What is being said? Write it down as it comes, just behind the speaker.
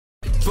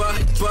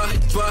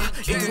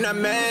It do not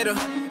matter.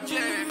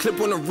 Clip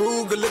on the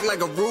Ruger, look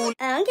like a rule.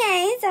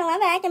 Okay, so I'm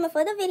back, and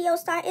before the video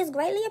start, it's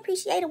greatly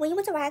appreciated when you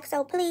interact,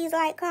 so please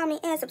like, comment,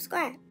 and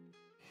subscribe.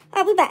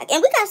 Alright, we back,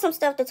 and we got some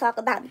stuff to talk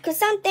about, because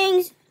some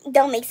things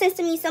don't make sense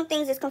to me, some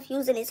things is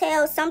confusing as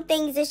hell, some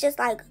things is just,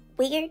 like,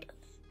 weird.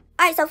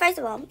 Alright, so first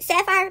of all,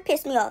 Sapphire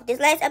pissed me off. This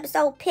last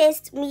episode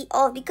pissed me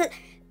off, because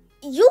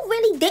you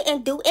really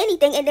didn't do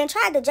anything and then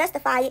tried to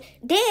justify it.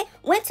 Then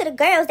went to the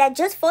girls that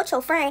just fought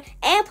your friend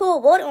and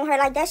poured water on her.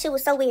 Like, that shit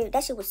was so weird.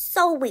 That shit was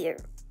so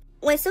weird.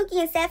 When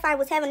Suki and Sapphire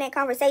was having that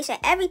conversation,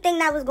 everything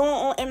that was going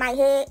on in my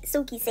head,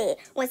 Suki said.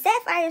 When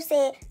Sapphire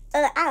said,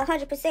 I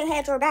 100%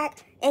 had your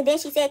back, and then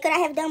she said, could I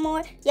have done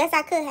more? Yes,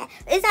 I could have.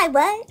 It's like,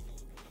 what?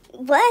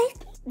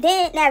 What?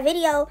 Then that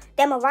video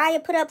that Mariah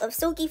put up of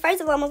Suki,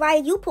 first of all,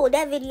 Mariah, you pulled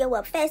that video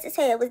up fast as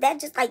hell. Was that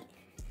just like,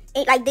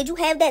 did you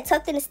have that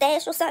tucked in the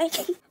stash or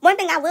something? One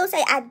thing I will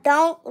say, I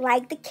don't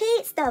like the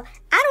kid stuff.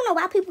 I don't know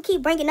why people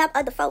keep bringing up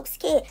other folks'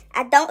 kid.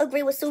 I don't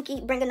agree with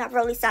Suki bringing up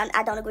Rollie's son.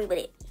 I don't agree with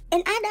it.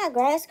 And I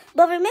digress,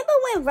 but remember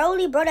when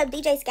Rollie brought up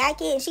DJ Sky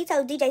kid and she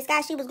told DJ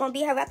Sky she was going to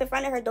beat her up in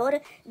front of her daughter?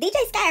 DJ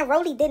Sky and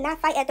Rollie did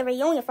not fight at the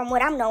reunion from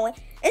what I'm knowing.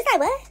 It's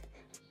like, what?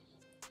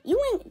 You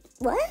ain't,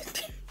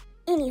 what?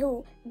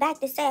 Anywho,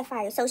 back to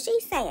Sapphire. So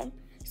she's saying,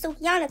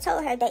 Sukiana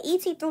told her that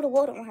E.T. threw the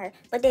water on her,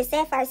 but then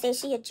Sapphire said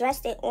she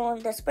addressed it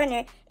on the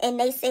sprinter, and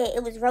they said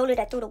it was Rollie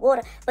that threw the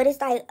water. But it's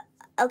like,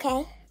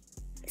 okay,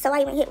 so why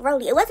you ain't hit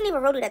Rollie? It wasn't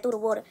even Rollie that threw the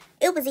water.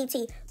 It was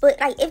E.T. But,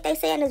 like, if they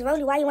saying it's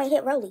Rollie, why you ain't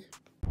hit Rollie?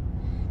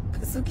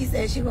 Because Suki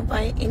said she gonna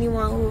fight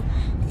anyone who...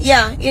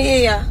 Yeah.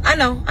 I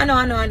know.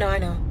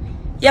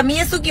 Yeah, me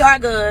and Suki are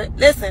good.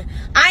 Listen,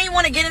 I ain't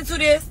want to get into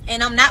this,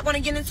 and I'm not going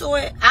to get into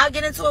it. I'll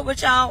get into it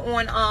with y'all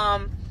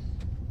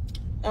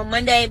on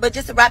Monday, but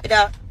just to wrap it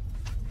up,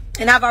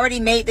 and I've already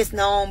made this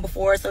known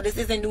before, so this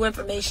isn't new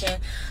information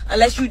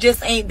unless you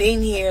just ain't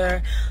been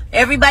here.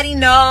 Everybody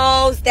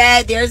knows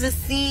that there's a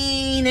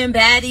scene in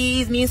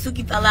Baddies. Me and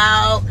Suki fell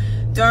out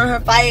during her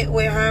fight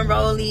with her and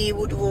Rollie.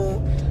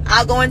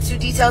 I'll go into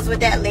details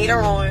with that later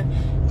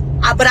on.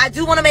 But I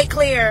do want to make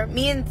clear,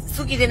 me and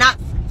Suki did not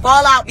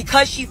fall out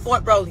because she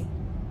fought Rollie.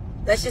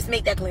 Let's just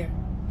make that clear.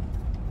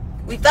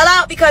 We fell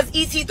out because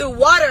E.T. threw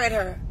water at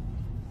her.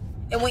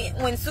 And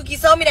when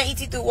Suki told me that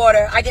E.T. threw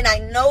water, I did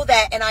not know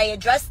that, and I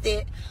addressed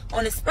it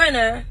on the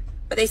sprinter,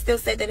 but they still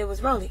said that it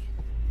was Rollie.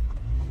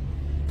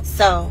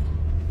 So,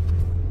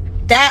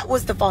 that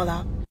was the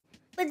fallout.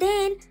 But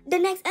then, the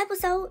next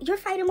episode, you're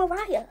fighting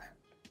Mariah.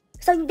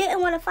 So you didn't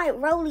want to fight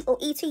Rollie or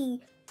E.T.,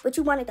 but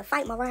you wanted to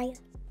fight Mariah?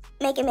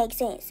 Make it make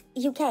sense.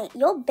 You can't.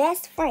 Your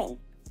best friend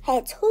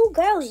had two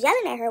girls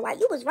yelling at her while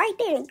you was right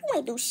there, and you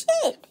ain't do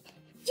shit.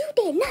 You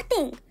did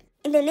nothing.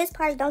 And then this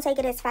part, don't take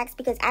it as facts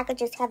because I could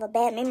just have a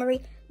bad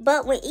memory.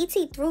 But when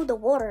E.T. threw the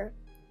water,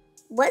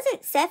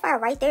 wasn't Sapphire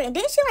right there? And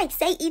didn't she, like,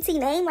 say E.T.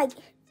 name? Like,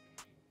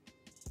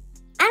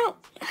 am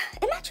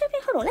I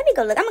tripping? Hold on, let me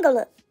go look. I'm gonna go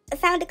look. I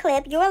found the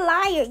clip. You're a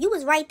liar. You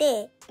was right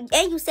there.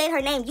 And you said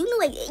her name. You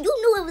knew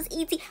it was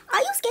E.T. Are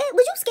you scared?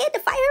 Was you scared to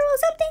fight her or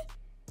something?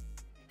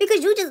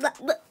 Because you just,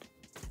 like,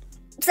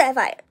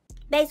 Sapphire.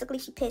 Basically,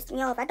 she pissed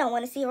me off. I don't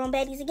want to see her on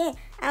Baddies again.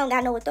 I don't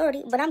got no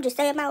authority, but I'm just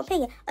saying my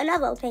opinion.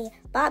 Another opinion.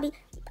 Bobby,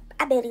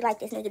 I barely like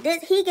this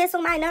nigga. He gets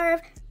on my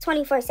nerve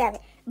 24/7.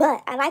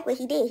 But I like what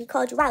he did. He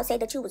called you out, said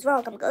that you was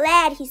wrong. I'm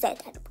glad he said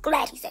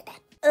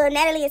that.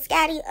 Natalie and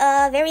Scotty,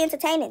 very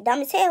entertaining.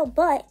 Dumb as hell,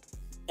 but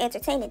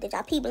entertaining. Did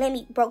y'all people let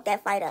me broke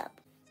that fight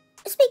up?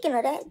 Speaking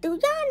of that, do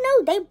y'all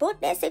know they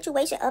brought that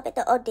situation up at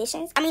the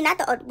auditions? I mean, not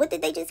the, what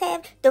did they just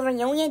have? The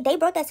reunion? They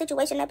brought that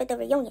situation up at the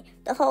reunion.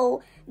 The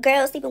whole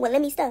girl sleeping with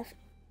Lemmy stuff.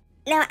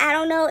 Now, I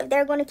don't know if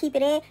they're going to keep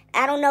it in.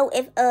 I don't know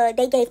if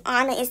they gave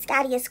Ahna and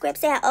Scotty a script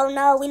saying, oh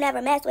no, we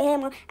never messed with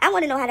him. I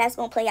want to know how that's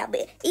going to play out.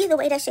 But either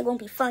way, that shit going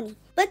to be funny.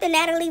 But the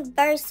Natalie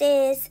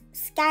versus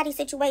Scotty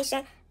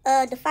situation,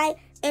 the fight,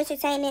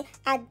 entertaining.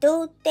 I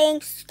do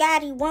think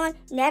Scotty won.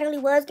 Natalie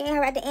was getting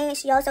her at the end.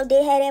 She also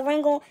did have that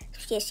ring on.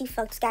 Yeah, she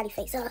fucked Scotty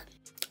face up.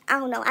 I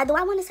don't know. Do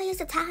I want to say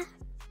it's a tie?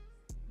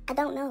 I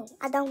don't know.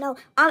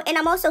 And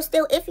I'm also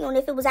still iffy on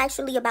if it was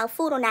actually about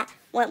food or not.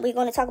 When we're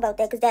going to talk about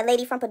that, because that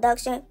lady from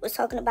production was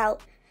talking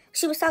about,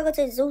 she was talking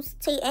to Zeus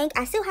T Inc.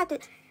 I still have to,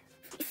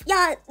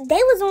 y'all, they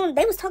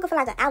was talking for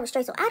like an hour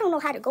straight, so I don't know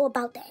how to go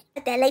about that.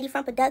 That lady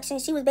from production,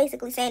 she was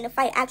basically saying the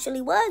fight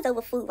actually was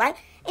over food, right?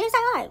 And it's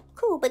like, all right,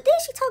 cool. But then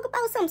she talk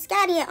about some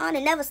Scotty and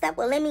Ahna never slept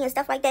with Lemmy and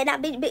stuff like that. Now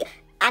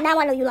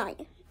I know you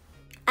lying.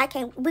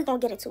 We're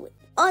going to get into it.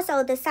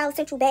 Also, the South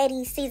Central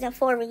Baddies Season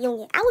 4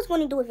 reunion. I was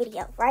going to do a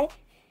video, right?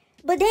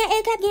 But then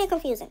it kept getting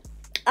confusing.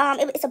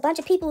 It's a bunch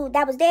of people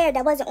that was there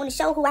that wasn't on the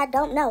show who I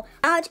don't know.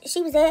 Naj,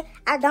 she was there.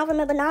 I don't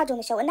remember Naj on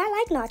the show. And I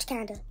like Naj,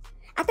 kind of.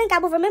 I think I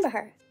would remember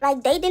her.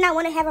 Like, they did not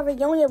want to have a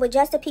reunion with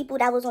just the people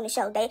that was on the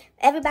show. Not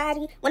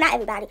everybody.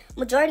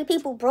 Majority of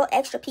people brought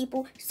extra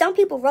people. Some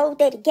people rode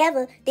there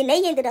together. Then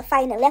they ended up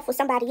fighting and left with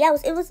somebody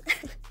else.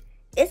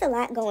 It's a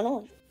lot going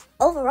on.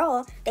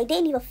 Overall, they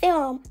didn't even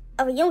film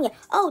a reunion.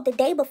 Oh, the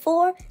day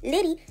before,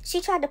 Liddy,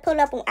 she tried to pull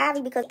up on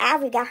Ivory because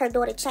Ivory got her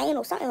daughter chain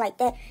or something like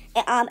that.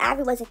 And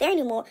Ivory wasn't there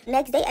anymore.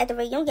 Next day at the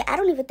reunion, I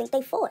don't even think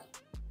they fought.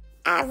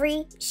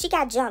 Ivory, she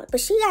got jumped.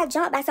 But she got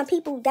jumped by some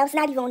people that was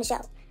not even on the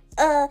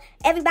show.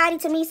 Everybody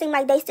to me seemed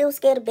like they still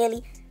scared of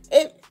Billy.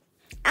 I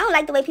don't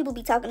like the way people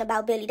be talking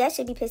about Billy. That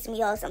should be pissing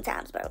me off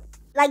sometimes, bro.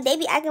 Like, they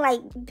be acting like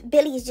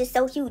Billy is just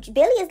so huge.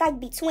 Billy is, like,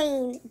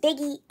 between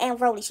Biggie and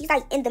Rollie. She's,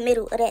 like, in the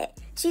middle of that.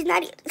 She's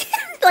not even...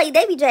 like,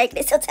 they be dragging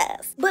it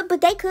sometimes. But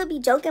they could be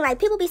joking. Like,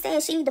 people be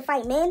saying she need to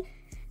fight men.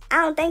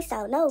 I don't think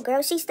so. No,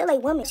 girl. She's still a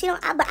woman.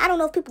 But I don't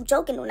know if people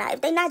joking or not.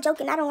 If they not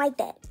joking, I don't like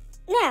that.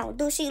 Now,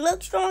 do she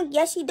look strong?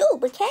 Yes, she do.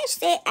 But Cash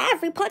said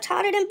Ivory punch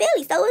harder than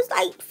Billy. So it's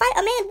like, fight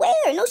a man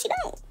where? No, she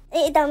don't.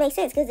 It don't make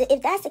sense. Because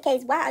if that's the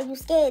case, why are you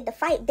scared to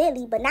fight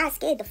Billy but not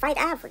scared to fight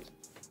Ivory?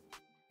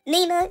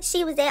 Nina,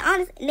 she was there.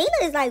 Honest, Nina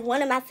is like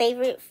one of my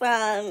favorite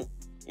from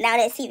Now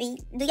That TV.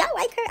 Do y'all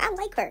like her? I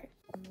like her.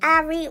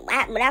 Ivory,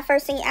 when I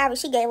first seen Ivory,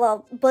 she gave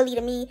a bully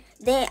to me.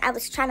 Then I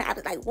was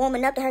like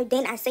warming up to her.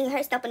 Then I seen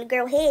her stumping the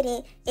girl head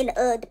in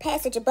the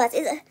passenger bus.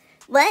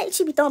 What?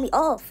 She be throwing me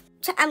off.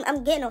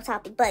 I'm getting on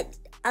topic, but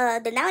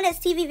the Now That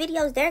TV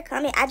videos, they're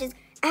coming. I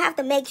have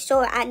to make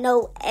sure I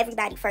know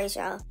everybody first,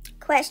 y'all.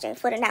 Question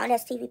for the Now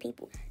That TV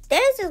people.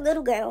 There's this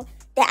little girl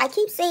that I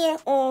keep seeing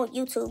on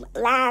YouTube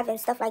live and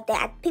stuff like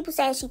that. People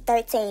saying she's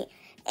 13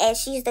 and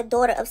she's the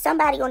daughter of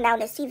somebody on Now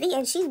That TV,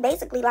 and she's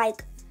basically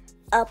like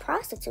a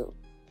prostitute.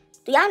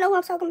 Do y'all know what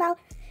I'm talking about?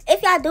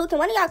 If y'all do, can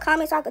one of y'all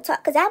comment so I can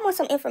talk? Because I want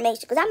some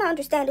information, because I'm not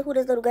understanding who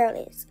this little girl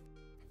is.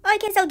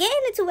 Okay, so getting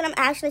into what I'm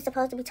actually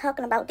supposed to be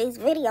talking about this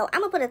video,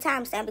 I'm going to put a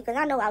timestamp because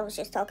I know I was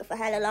just talking for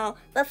hella long.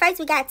 But first,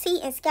 we got T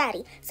and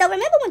Scotty. So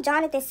remember when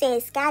Jonathan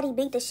said Scotty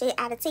beat the shit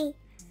out of T?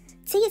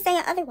 T is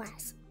saying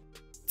otherwise.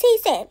 T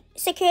said,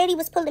 security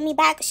was pulling me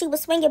back. She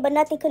was swinging, but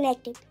nothing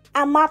connected.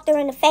 I mopped her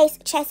in the face,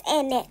 chest,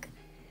 and neck.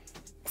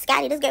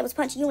 Scotty, this girl was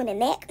punching you in the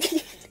neck.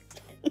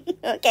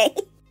 Okay.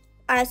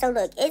 Alright, so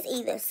look, it's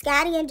either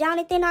Scotty and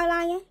Jonathan are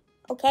lying,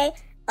 okay?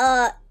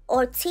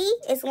 Or T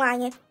is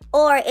lying,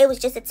 or it was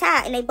just a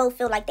tie and they both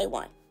feel like they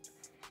won.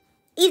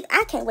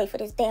 I can't wait for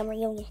this damn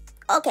reunion.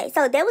 Okay,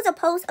 so there was a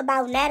post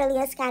about Natalie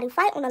and Scotty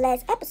fight on the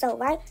last episode,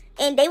 right?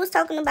 And they was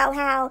talking about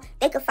how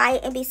they could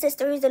fight and be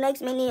sisters the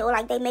next minute, or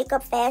like they make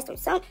up fast or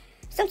some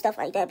stuff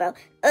like that, bro.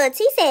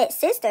 T said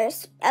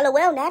sisters.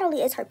 LOL,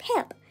 Natalie is her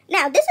pimp.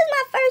 Now, this is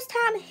my first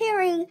time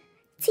hearing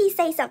T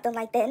say something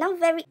like that, and I'm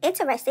very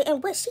interested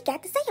in what she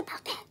got to say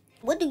about that.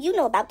 What do you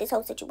know about this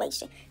whole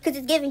situation? Because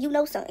it's giving you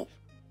know something.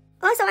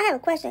 Also, I have a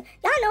question.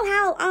 Y'all know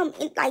how,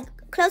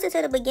 like, closer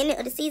to the beginning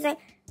of the season,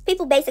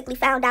 people basically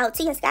found out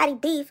T and Scotty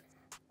beef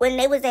when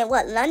they was in,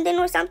 London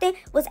or something,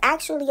 was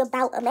actually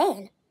about a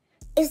man.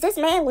 Is this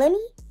man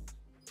Lemmy?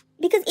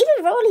 Because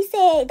even Rollie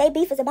said they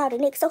beef is about a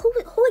nigga. So who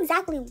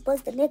exactly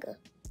was the nigga?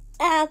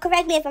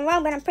 Correct me if I'm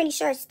wrong, but I'm pretty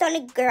sure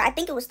Stunner Girl, I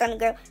think it was Stunner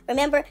Girl.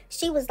 Remember,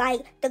 she was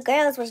like, the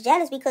girls was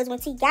jealous because when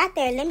T got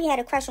there, Lemmy had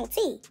a crush on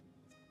T.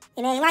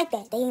 And they ain't like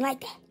that. They ain't like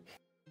that.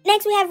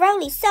 Next, we have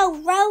Rollie. So,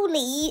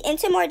 Rollie, in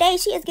 2 more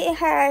days, she is getting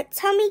her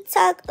tummy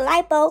tuck,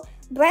 lipo,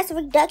 breast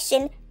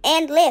reduction,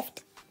 and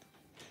lift.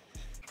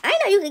 I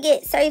didn't know you could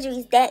get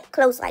surgeries that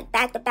close, like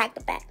back to back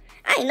to back.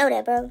 I didn't know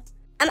that, bro.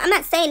 I'm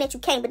not saying that you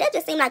can't, but that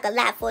just seemed like a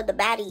lot for the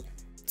body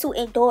to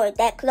endure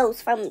that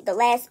close from the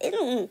last. I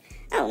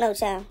don't know,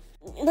 child.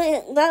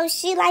 But, bro,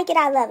 she like it.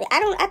 I love it. I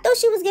thought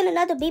she was getting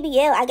another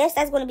BBL. I guess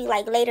that's going to be,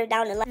 like, later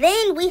down the line.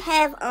 Then we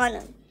have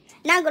Ahna.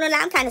 Not gonna lie,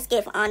 I'm kind of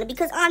scared for Ahna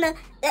because Ahna,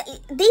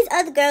 these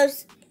other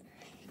girls,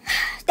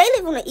 they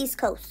live on the East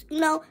Coast. You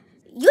know,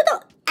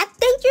 I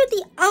think you're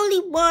the only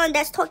one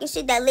that's talking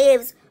shit that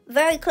lives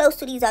very close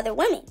to these other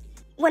women.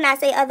 When I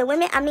say other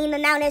women, I mean the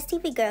Now That's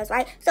TV girls,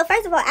 right? So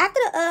first of all,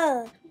 after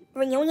the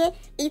reunion,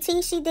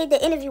 E.T., she did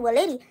the interview with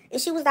Liddy, and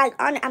she was like,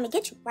 Ahna, I'm gonna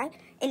get you, right?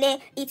 And then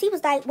E.T.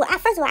 was like, well,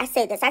 first of all, I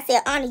said this. I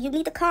said, Ahna, you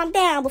need to calm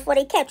down before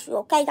they catch you,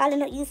 okay? Y'all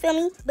know, you feel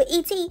me? But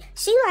E.T.,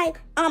 she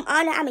like, Ahna,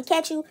 I'm gonna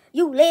catch you.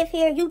 You live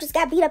here. You just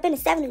got beat up in the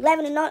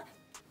 7-Eleven and all.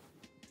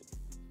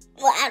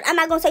 Well, I'm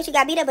not gonna say she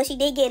got beat up, but she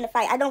did get in a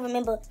fight. I don't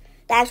remember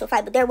the actual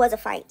fight, but there was a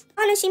fight.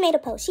 Ahna, she made a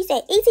post. She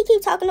said, E.T.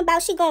 keep talking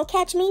about she gonna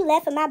catch me,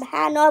 left in my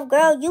behind off.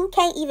 Girl, you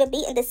can't even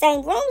be in the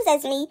same rooms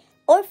as me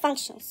or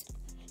functions.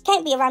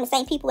 Can't be around the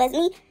same people as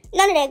me.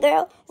 None of that,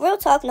 girl. Real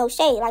talk, no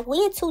shade. Like, we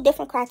in 2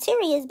 different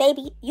criterias,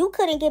 baby. You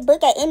couldn't get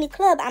booked at any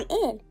club I'm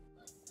in.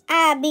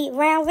 I be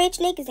around rich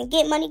niggas and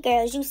get money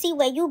girls. You see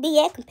where you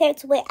be at compared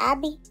to where I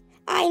be?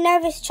 I ain't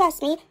nervous,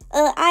 trust me.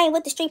 I ain't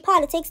with the street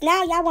politics.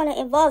 Now y'all want to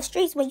involve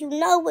streets when you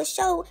know what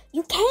show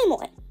you came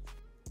on.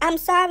 I'm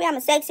sorry, I'm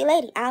a sexy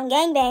lady. I don't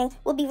gangbang.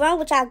 What be wrong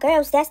with y'all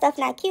girls? That stuff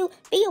not cute.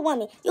 Be a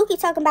woman. You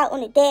keep talking about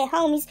on the dead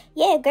homies.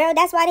 Yeah, girl,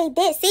 that's why they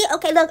dead. See?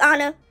 Okay, look,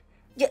 Ahna.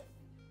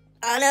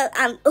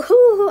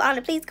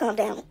 Ahna, please calm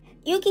down.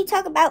 You keep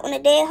talking about on the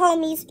dead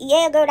homies.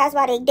 Yeah, girl, that's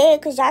why they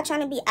dead. Because y'all trying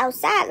to be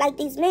outside like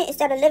these men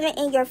instead of living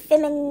in your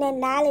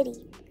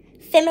femininity.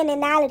 Is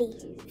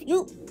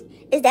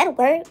that a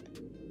word?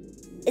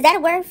 Is that a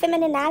word,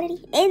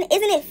 femininity? And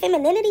isn't it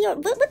femininity? Or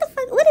what the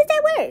fuck? What is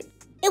that word?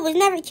 It was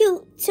never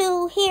cute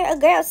to hear a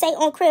girl say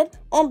on Crib,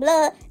 on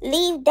Blood,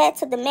 leave that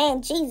to the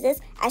man Jesus.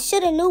 I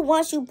shoulda knew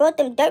once you brought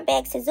them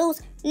dirtbags to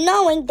Zeus,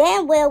 knowing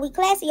damn well we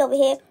classy over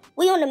here.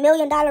 We on $1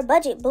 million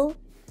budget, boo.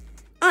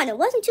 Ahna,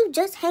 wasn't you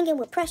just hanging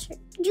with Pressure?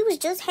 You was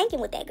just hanging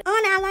with that girl.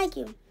 Ahna, I like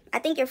you. I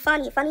think you're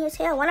funny as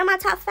hell. One of my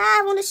top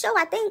 5 on the show,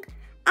 I think.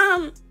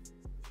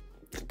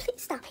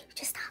 Please stop it.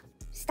 Just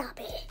stop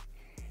it.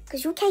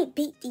 Cause you can't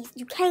beat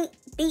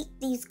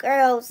these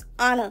girls,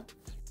 Ahna.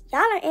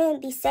 Y'all are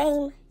in the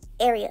same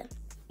area.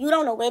 You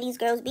don't know where these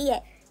girls be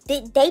at.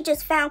 They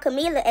just found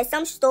Camila at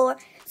some store.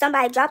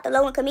 Somebody dropped a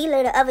low on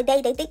Camila the other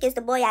day. They think it's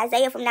the boy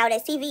Isaiah from Now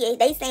That TV.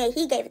 They saying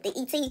he gave it to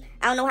E.T.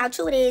 I don't know how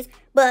true it is,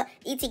 but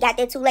E.T. got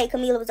there too late.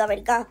 Camila was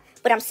already gone.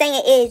 What I'm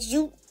saying is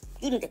you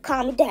need to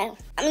calm it down.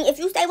 I mean, if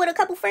you stay with a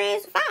couple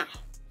friends,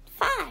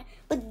 fine.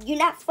 But you're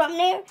not from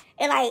there,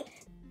 and like,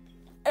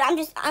 I'm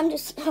not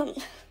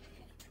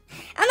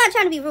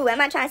trying to be rude. I'm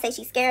not trying to say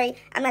she's scary.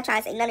 I'm not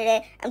trying to say none of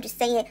that. I'm just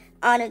saying,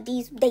 Ahna,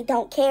 they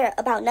don't care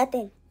about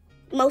nothing.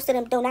 Most of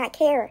them do not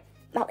care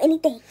about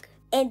anything.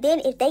 And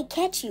then if they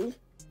catch you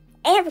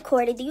and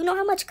record it, do you know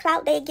how much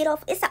clout they get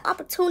off? It's an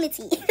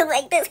opportunity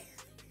like this.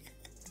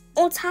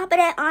 On top of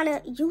that,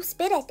 Ahna, you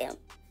spit at them.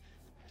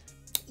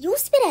 You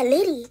spit at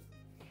Liddy.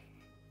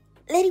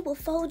 Liddy will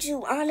fold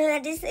you,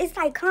 Ahna. It's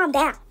like, calm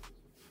down.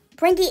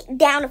 Bring it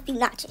down a few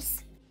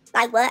notches.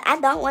 Like, what? I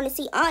don't want to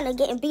see Ahna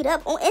getting beat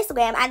up on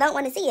Instagram. I don't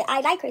want to see it.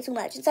 I like her too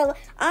much. So,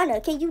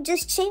 Ahna, can you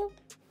just chill?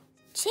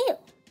 Chill.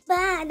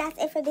 But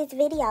that's it for this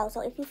video.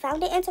 So, if you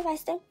found it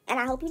interesting, and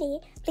I hope you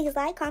did, please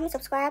like, comment,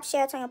 subscribe,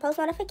 share, turn on post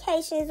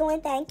notifications on.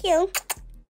 Thank you.